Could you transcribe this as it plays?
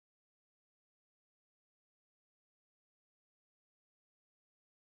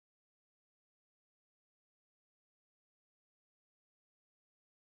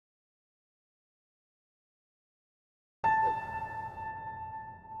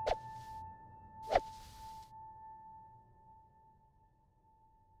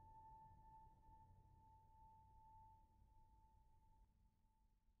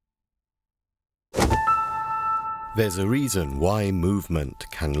There's a reason why movement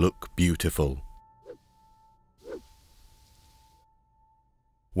can look beautiful.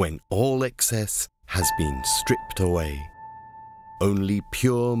 When all excess has been stripped away, only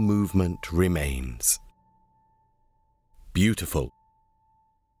pure movement remains. Beautiful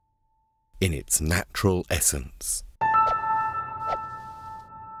in its natural essence.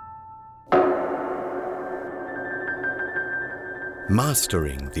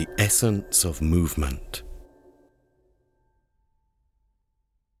 Mastering the essence of movement.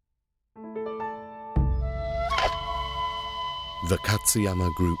 The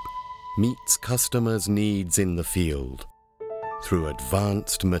KATSUYAMA Group meets customers' needs in the field through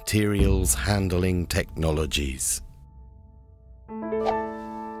advanced materials handling technologies.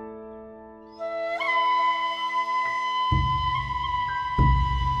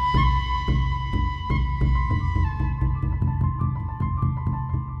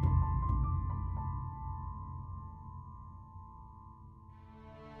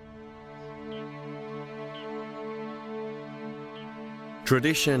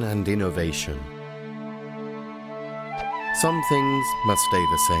 Tradition and innovation. Some things must stay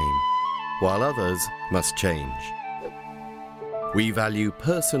the same, while others must change. We value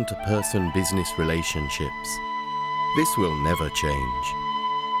person-to-person business relationships. This will never change.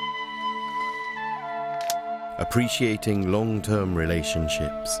 Appreciating long-term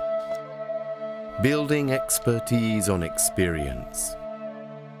relationships. Building expertise on experience.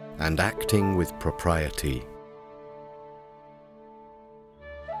 And acting with propriety.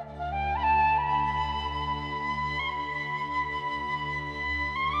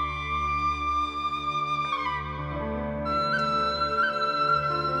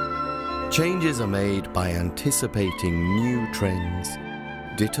 Changes are made by anticipating new trends,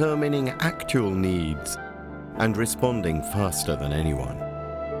 determining actual needs, and responding faster than anyone.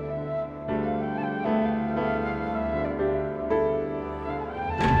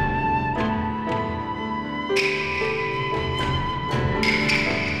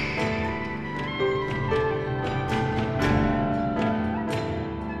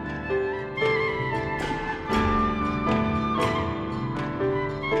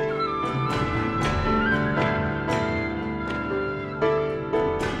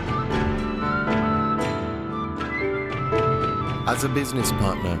 As a business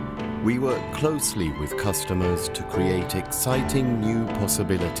partner, we work closely with customers to create exciting new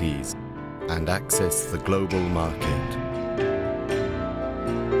possibilities and access the global market.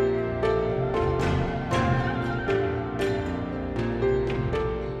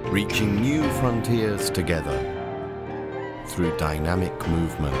 Reaching new frontiers together through dynamic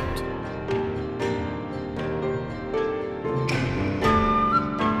movement.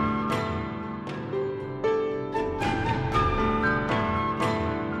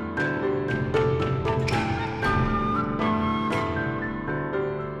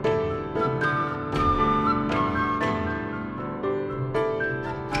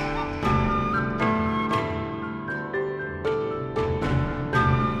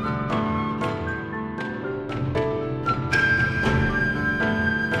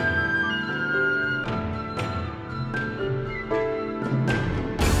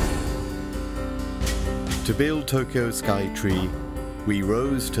 To build Tokyo Skytree, we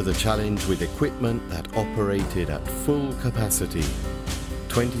rose to the challenge with equipment that operated at full capacity,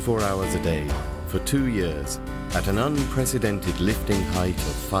 24 hours a day, for 2 years, at an unprecedented lifting height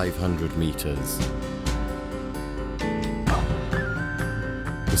of 500 meters.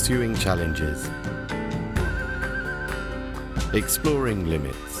 Pursuing challenges, exploring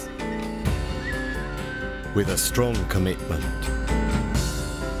limits, with a strong commitment.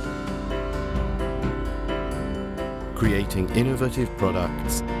 Creating innovative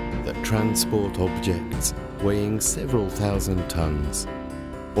products that transport objects weighing several thousand tons,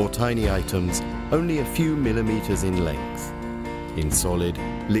 or tiny items only a few millimeters in length, in solid,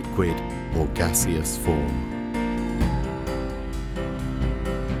 liquid, or gaseous form.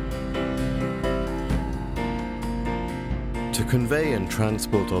 To convey and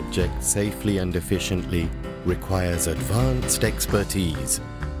transport objects safely and efficiently requires advanced expertise,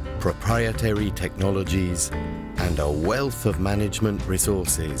 proprietary technologies, and a wealth of management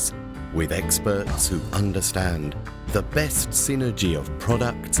resources with experts who understand the best synergy of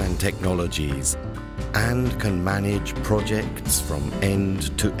products and technologies and can manage projects from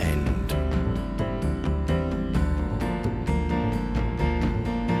end to end.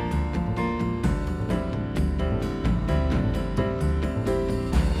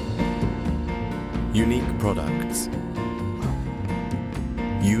 Unique products,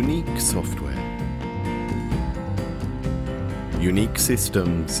 unique software, unique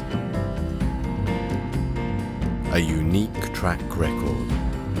systems, a unique track record,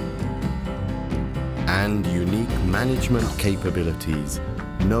 and unique management capabilities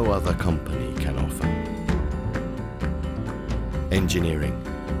no other company can offer. Engineering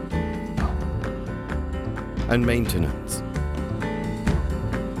and maintenance.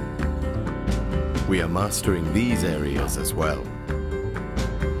 We are mastering these areas as well.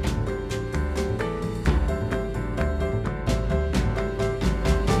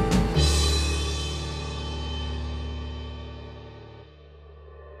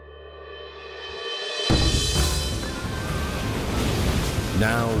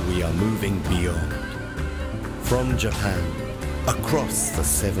 Now we are moving beyond, from Japan, across the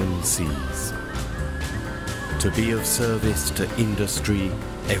 7 seas, to be of service to industry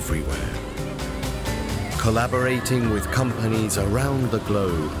everywhere, collaborating with companies around the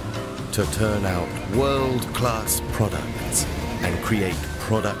globe to turn out world-class products and create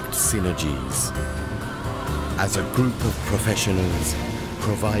product synergies. As a group of professionals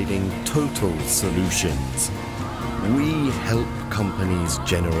providing total solutions, we help companies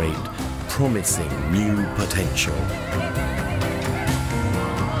generate promising new potential.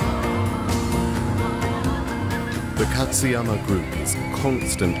 The Katsuyama Group is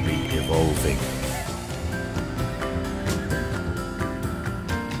constantly evolving,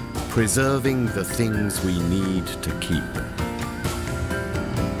 preserving the things we need to keep.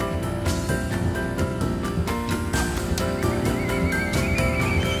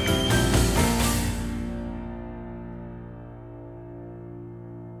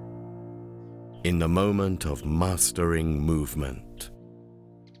 In the moment of mastering movement.